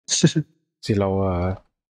Silaw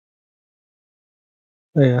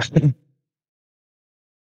Iya.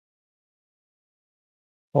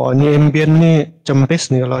 Oh, ini ambient nih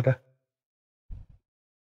cempis nih kalau ada.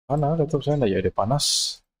 mana laptop saya nggak jadi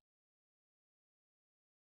panas.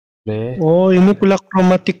 Deh, Oh, ini pula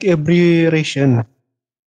chromatic aberration.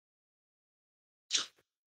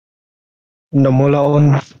 Udah mulai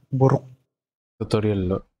on buruk. tutorial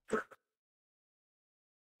lo.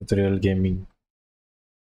 Tutorial gaming.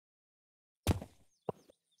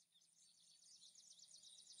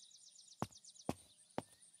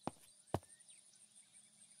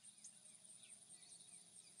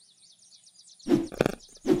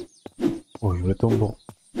 Oh, udah tumbuk.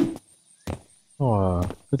 Wah,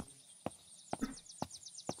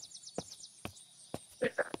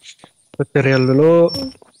 Tutorial dulu.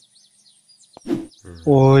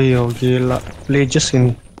 Oh iya gila. Legis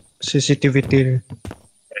ini. CCTV.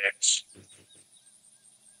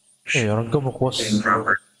 orang gemuk bos.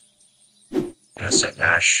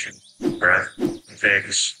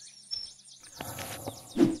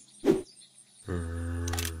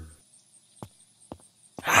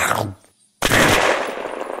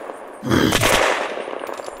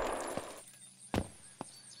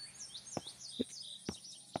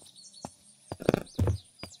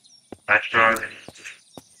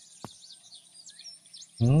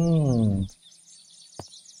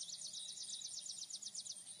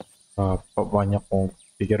 Apa banyak mau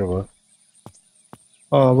pikir apa?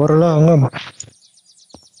 Oh, barulah ngam.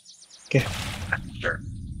 Okay.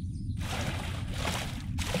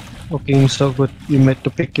 Okay, so good. You might to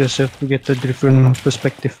pick yourself to get a different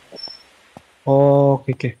perspective. Oh,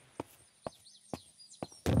 okay.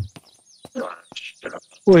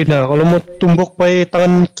 Wih, nah kalau mau tumbuk pakai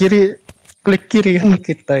tangan kiri, klik kiri kan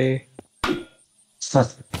kita ya.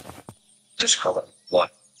 Just call it what?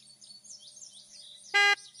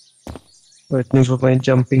 Wait, never mind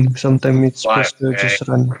jumping. Sometimes it's best to Okay. just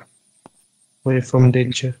run away from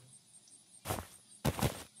danger.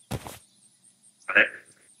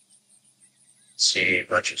 See a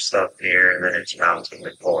bunch of stuff here, and then it's mounting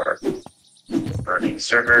the core. Running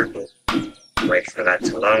server, wait for that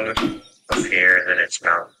to load. Up here, and then it's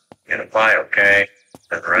mounting. Gonna apply, okay.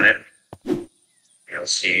 Then run it. You'll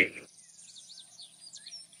see.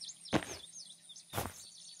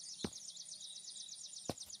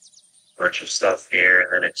 Bunch of stuff here,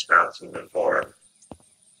 and then it's mounting the core.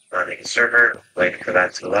 Running server, wait for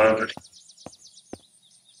that to load.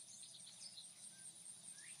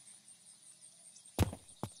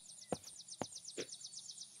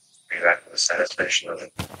 Back to the status finish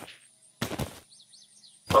loading.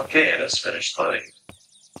 Okay, it is finished loading.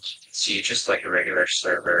 See, just like a regular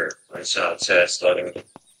server, when it says loading.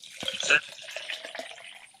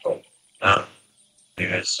 Oh, now, you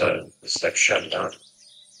guys the step shut down.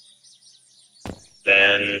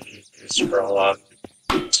 Then you scroll up,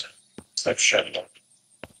 step shut down.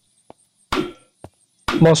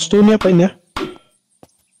 Mouse 2 ini apa ini ya?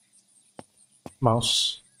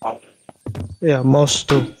 Mouse. Ya, mouse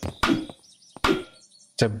 2.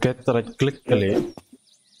 Tabget right click kali.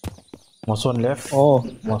 Mouse on left. Oh,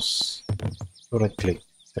 Mouse right click.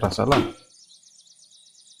 Terasa lah.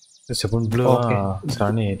 Sebelum blue Oke.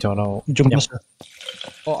 sekarang nih coba jumpa minyak.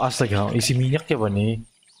 Oh astaga, isi minyak ya Bang nih.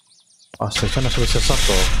 Astaga, sudah sesat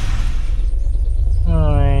tuh.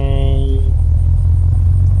 Hai.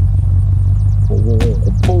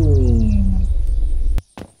 Boom.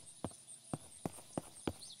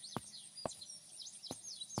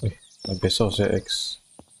 Besok saya X.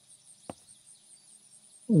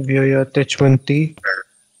 view your attachment T.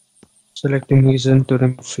 Selecting reason to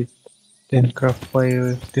remove it. Then craft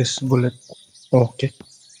fire this bullet. Okay.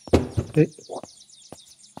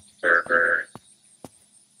 Server.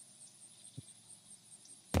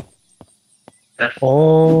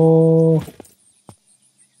 Oh.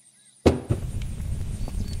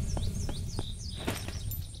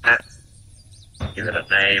 Give it a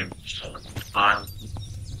name. On.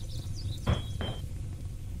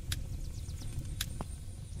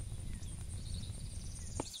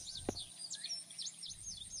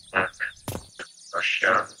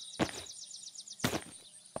 Sure.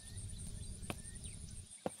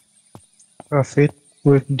 Craft it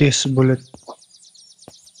with this bullet.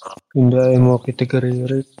 In the ammo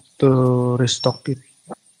category to restock it.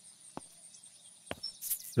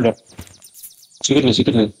 Yep.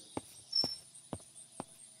 Sige.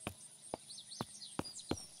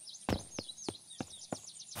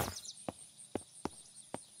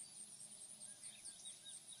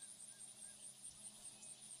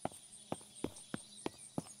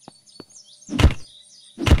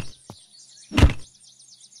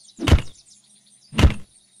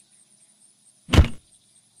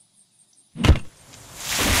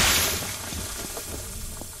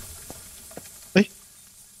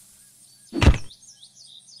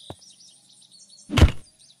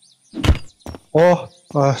 Oh,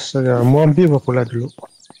 astaga, mau ambil apa pula dulu?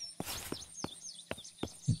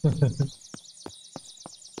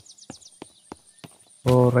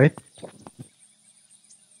 Alright.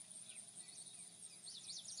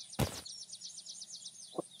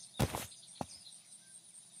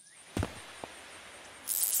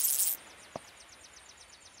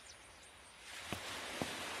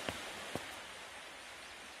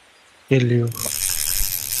 Kill you.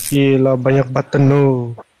 Gila, banyak button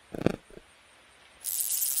no.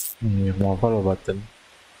 Mau apa lo button?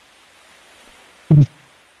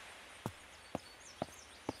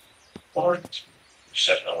 Point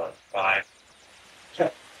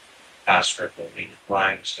 715. Password will be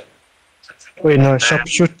flying soon. Wait, no,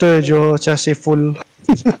 sharpshooter jo chassis full.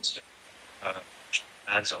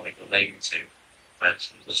 That's only related to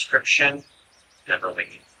that's the description. Never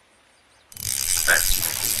link.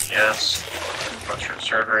 Yes. Virtual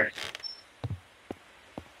server.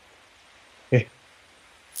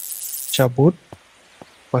 Cabut.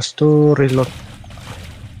 Pas tu reload.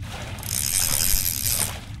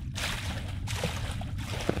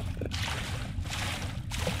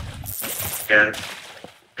 Yeah.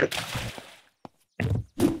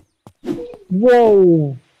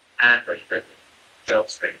 Wow. And the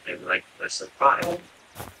jobs they like this file.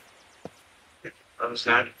 Close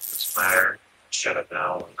that. Expire. Shut it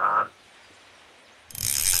down. On.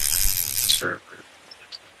 Server.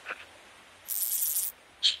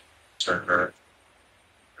 Server.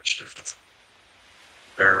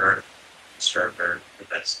 Server. Server.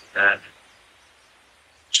 That's that.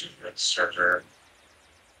 Server.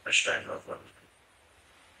 Hashtag of them.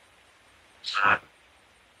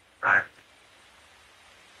 Right.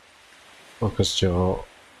 Focus Jo.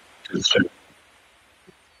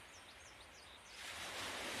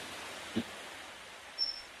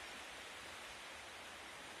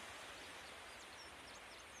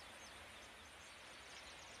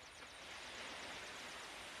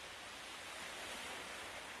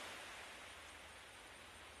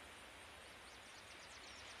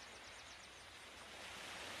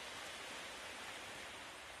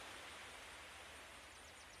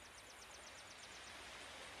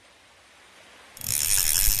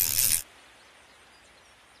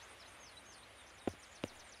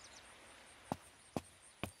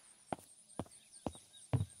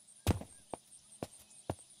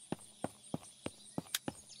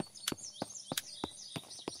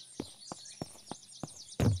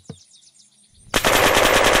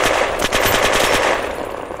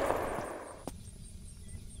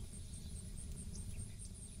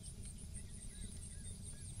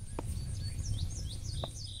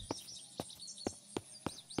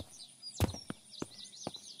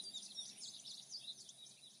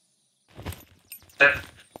 Then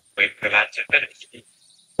wait for that to finish.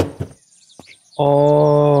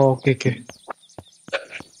 Oh, oke oke.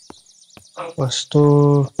 Pas tu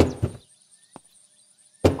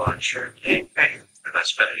Launch your campaign.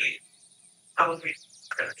 That's better. How would we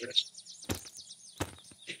gonna do this?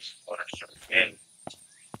 Launch your game.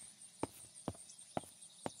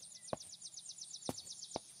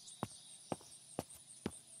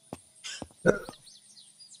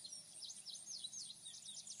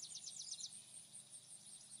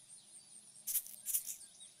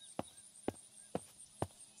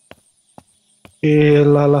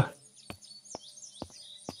 gila lah.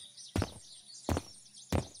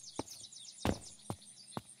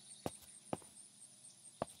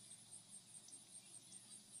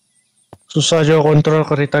 Susah jo kontrol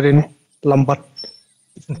kereta ini. Lambat.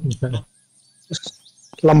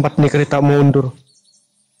 Lambat nih kereta mundur.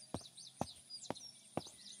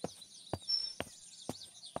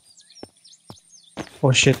 Oh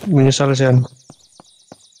shit, menyesal sih.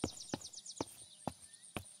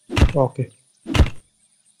 Oke.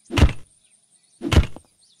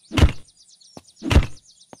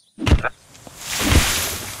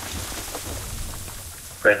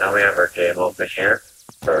 Right now we have our game open here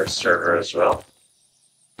for our server as well.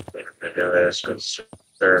 We're gonna do this with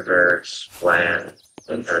servers, LAN,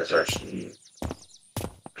 and there's our sheet.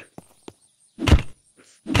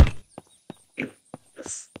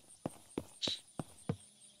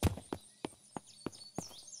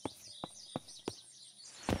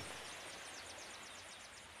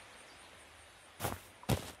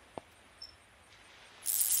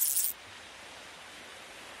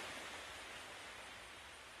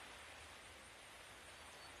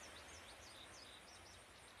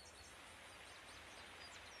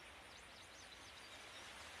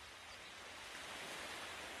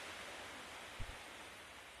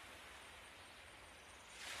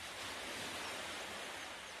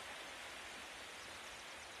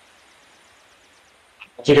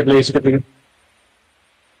 Sikit lagi.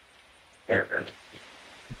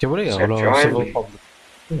 Coba deh ya So kalau join server me. public.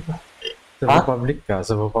 Server Hah? public kah?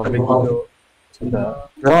 Server public itu sudah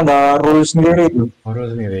Sekarang ada rule sendiri tuh.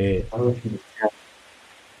 harus sendiri.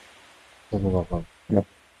 Server apa?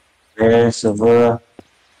 Oke, sebelah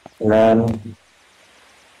dan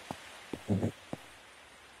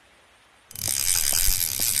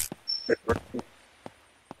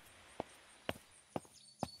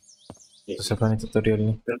Terus apa nih tutorial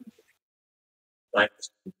ini? Like,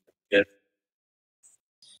 yeah.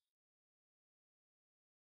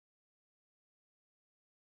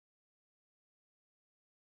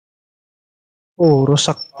 Oh,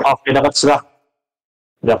 rusak. oke dapat sudah.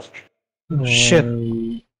 Ya, Shit.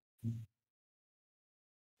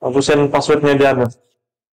 aku send passwordnya dia.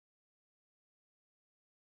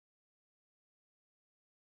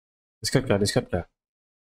 Discord kah? Discord kah?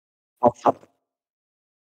 WhatsApp.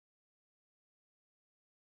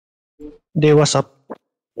 Di WhatsApp.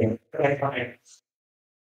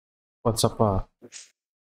 WhatsApp apa?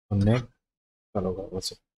 Connect. Kalau nggak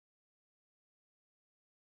WhatsApp.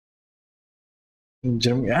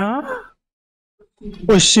 Jerem ya?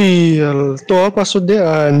 Oh, sial. Tuh apa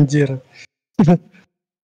sudah anjir.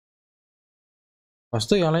 Pas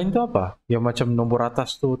tuh yang lain tuh apa? Yang macam nomor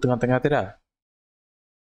atas tuh tengah-tengah tidak?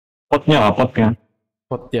 Potnya, potnya.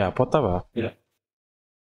 Pot ya, pot apa?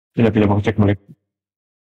 Tidak aku cek balik.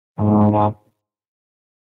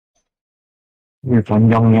 Ini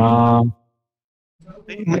panjangnya.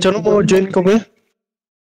 Macam mana mau join kamu ya?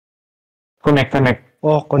 Connect.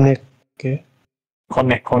 Oh, connect. Oke.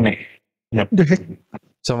 Connect. Yap. The heck?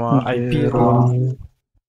 Sama IP Zero. ruang.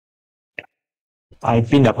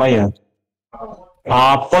 IP enggak apa ya?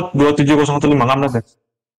 Pot 27015 kan ada.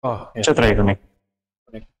 Oh, ya. Saya try connect.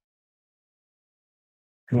 Connect.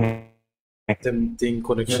 Connect. Attempting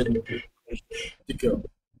connection. 3,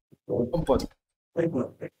 4,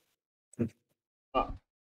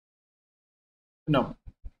 6.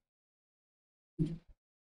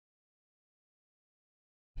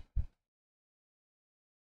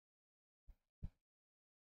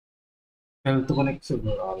 Fail to connect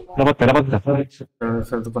server. Dapat.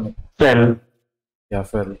 Fail to connect. Fail. Ya,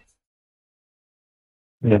 fail.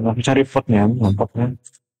 Ya, aku cari potnya, potnya.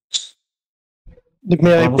 Demi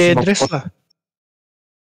IP address lah.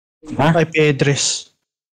 Hah? IP address.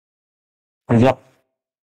 Siap.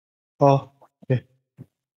 Oh, oke.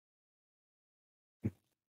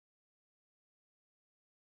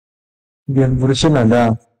 Biar version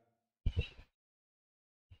ada.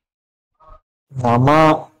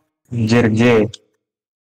 Nama JRJ.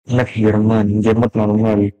 Next Jerman. Jerman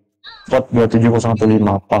normal. Pot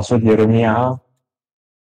 27015. Password Jeremia.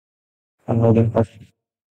 Udah pas.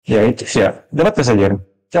 Ya itu sih ya. Dapat ke saja.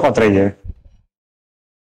 Saya kau try aja.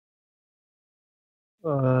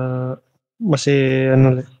 Masih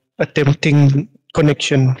attempting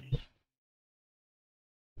connection.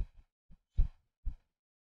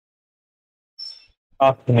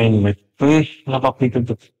 Kena invite. Wih, kenapa itu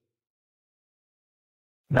tuh?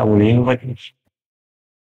 Nggak boleh invite.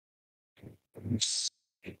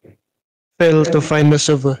 Fail to find the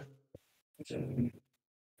server.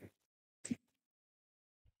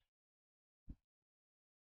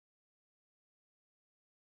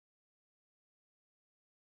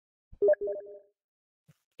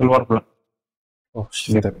 Keluar pula. Oh,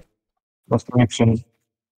 shit. Lost connection.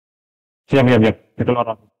 Siap.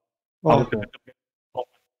 Keluar. Oh,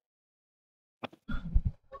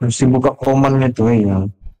 Mesti buka command itu ya.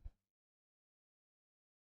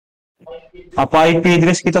 Apa IP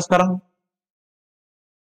address kita sekarang?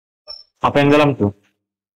 Apa yang dalam tuh?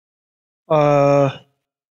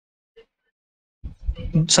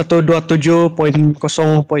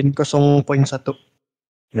 127.0.0.1.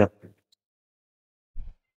 Ya.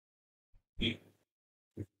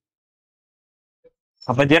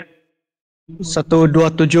 Apa aja?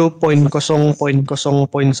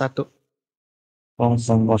 127.0.0.1.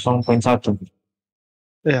 0,0.1.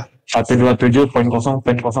 Iya.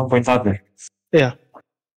 127.0.0.1. Iya.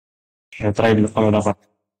 Ya try dulu kalau dapat.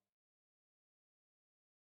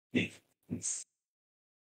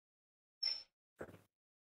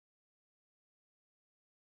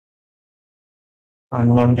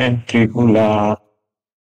 Unknown entry pula.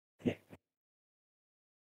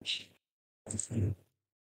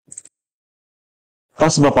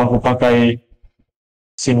 Pas bapakku pakai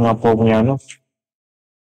Singapore punya no.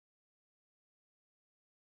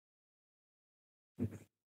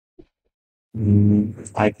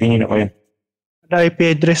 IP ini apa ya? Ada IP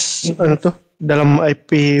address tuh dalam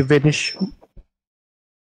IP vanish.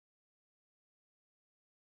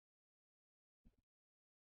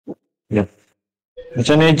 Ya.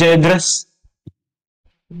 Macam aja address.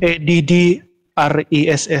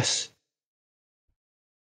 ADDRISS.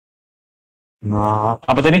 Nah,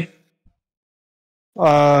 apa tadi?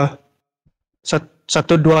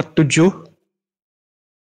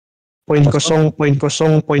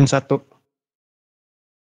 127.0.0.1.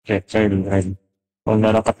 Oke, saya dengerin. Kalau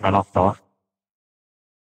nggak dapat nggak nafsu.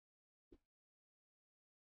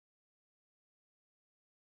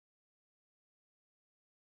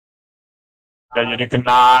 Ya jadi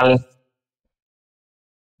kenal.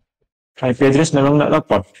 IP address memang nggak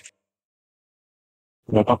dapat.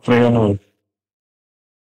 Dapat player nol.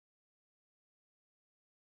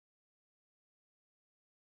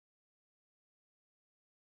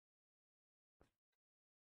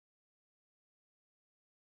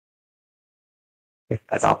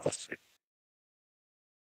 Nggak dapat.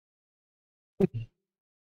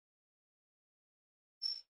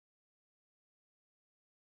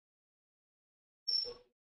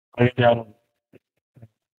 Kali dia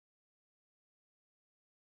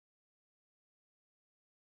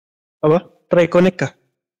Apa? Try connect kah?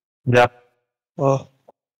 dia Oh,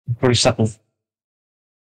 riset nih.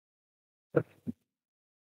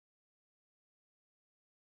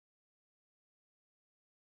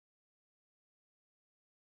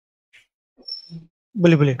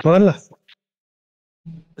 boleh. Makan lah.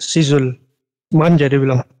 Si Zul. Manja dia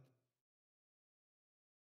bilang.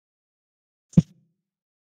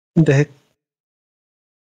 The heck?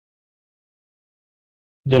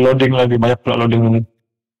 Dia loading lagi banyak pula loading ini.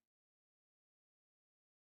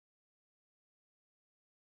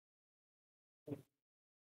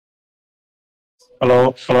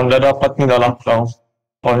 Kalau nggak dapat nggak langsung.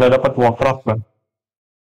 Kalau nggak dapat Warcraft kan.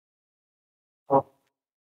 Oh,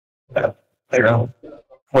 ya.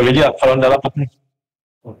 Boleh aja kalau nggak dapat nih.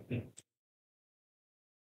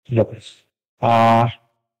 Iya. Ah,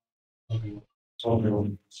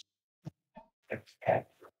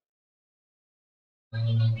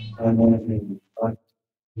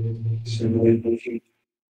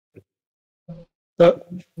 Uh,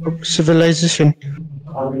 Civilization.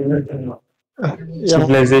 Yang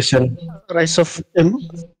civilization. Rise of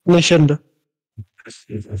Nation tuh.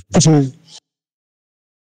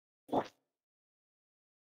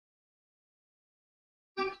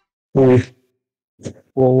 Wih,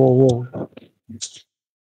 Wow.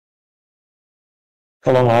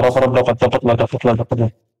 kalau nggak harap dapat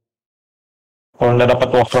lah. Kalau nggak dapat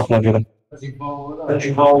Warcraft lagi kan.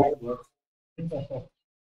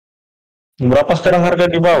 Berapa sekarang harga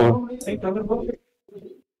di bawah?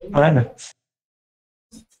 Mana?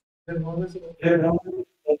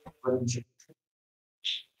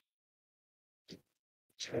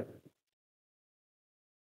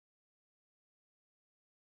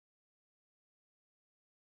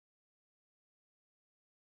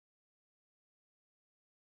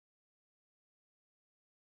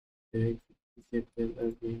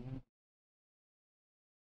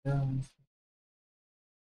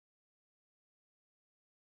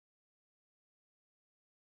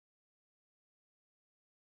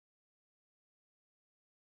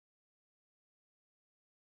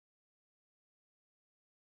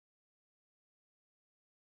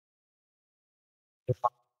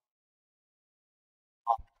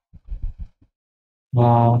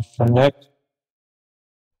 Nah, connect.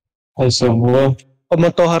 Semua Kamu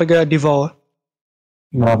tahu harga di bawah?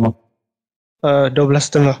 berapa?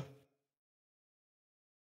 12,5.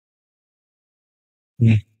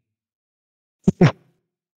 Hmm.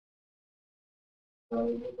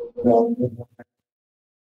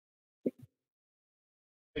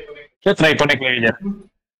 Saya try connect lagi aja.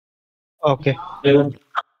 Oke.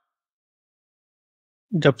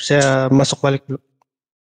 Jap saya masuk balik dulu.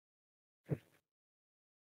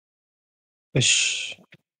 Ish.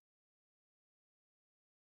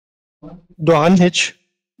 Doan H.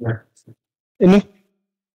 Ini.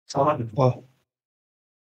 Sama. Oh.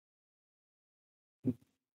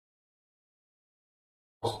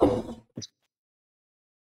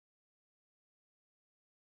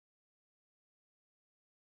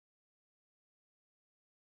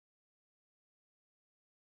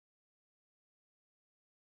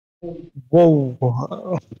 Wow.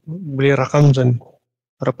 Beli rakam Zan.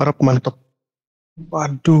 Harap-harap mantap.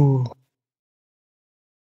 Waduh.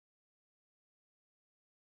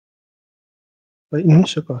 Ini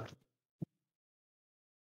siapa?